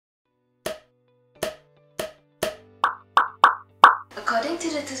According to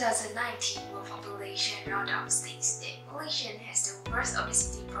the 2019 World Population Roundup states that Malaysia has the worst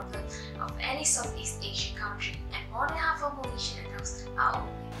obesity problem of any Southeast Asian country, and more than half of Malaysian adults are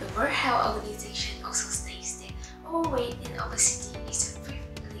overweight. The World Health Organization also states that overweight and obesity is the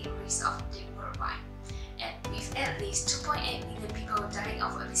fifth leading risk of death worldwide, and with at least 2.8 million people dying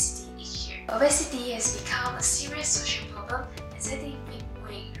of obesity each year. Obesity has become a serious social problem, and scientific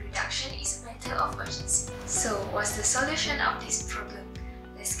weight reduction is a matter of urgency. So, what's the solution of this problem?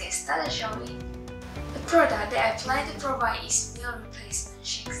 Let's get started, shall we? The product that I plan to provide is meal replacement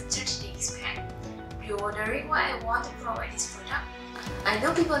shakes 30 days pack. You're wondering why I want to provide this product? I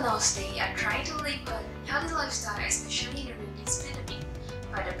know people nowadays are trying to live a healthy lifestyle, especially during this pandemic,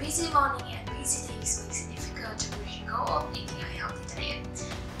 but the busy morning and busy days makes it difficult to reach the goal of eating a healthy diet.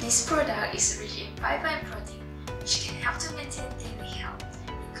 This product is rich in fiber and protein, which can help to maintain daily health,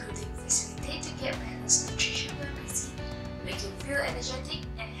 including facilitate to get balanced nutrition when busy, make you feel energetic,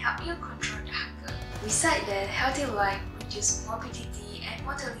 and help you control the hunger. Besides that, healthy life reduces morbidity and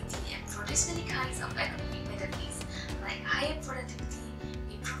mortality and produce many kinds of economic benefits like higher productivity,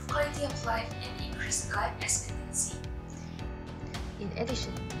 improved quality of life, and increased life expectancy. In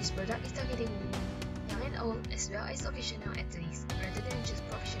addition, this product is targeting women, young and old, as well as occasional athletes, rather than just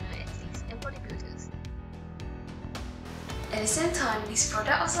professional athletes and bodybuilders. At the same time, this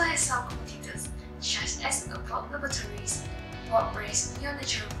product also has some competitors, such as Abroad Laboratories, World-Race Beyond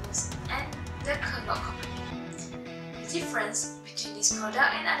Natural Foods, and the Kellogg Company. The difference between this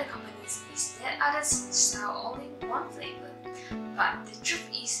product and other companies is that others sell only one flavor, but the truth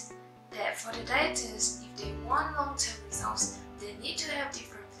is that for the dieters, if they want long-term results, they need to have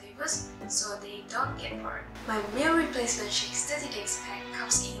different flavors so they don't get bored. My meal replacement shakes 30 days pack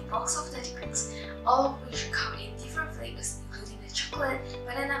comes in a box of 30 packs, all of which come in different flavors, including the chocolate,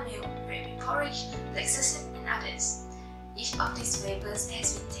 banana milk, red bean porridge, black sesame, and others. Each of these flavors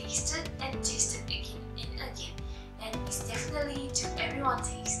has been tasted and tasted again and again, and is definitely to everyone's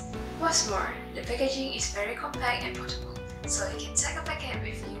taste. What's more, the packaging is very compact and portable, so you can take a packet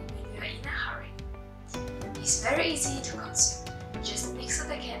with you when you are in a hurry. It's very easy to consume. Just mix a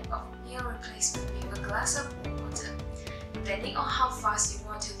packet of meal replacement with a glass of warm water. Depending on how fast you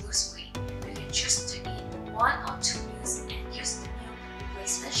want to lose weight, you can choose to eat 1 or 2 meals and use the meal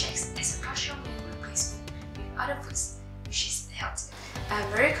replacement shakes as a partial meal replacement with other foods, which is healthy. I'm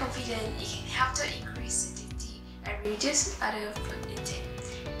very confident it can help to increase satiety and reduce other food intake.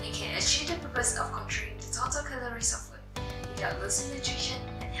 It can achieve the purpose of controlling the total calories of food without losing nutrition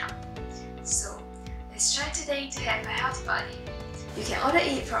and health. So, let's try today to have a healthy body. You can order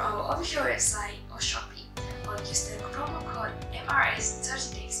it from our official website or Shopee, or use the promo code MRS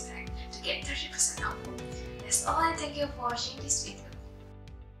 30 days pack to get 30% off. That's all, and thank you for watching this video.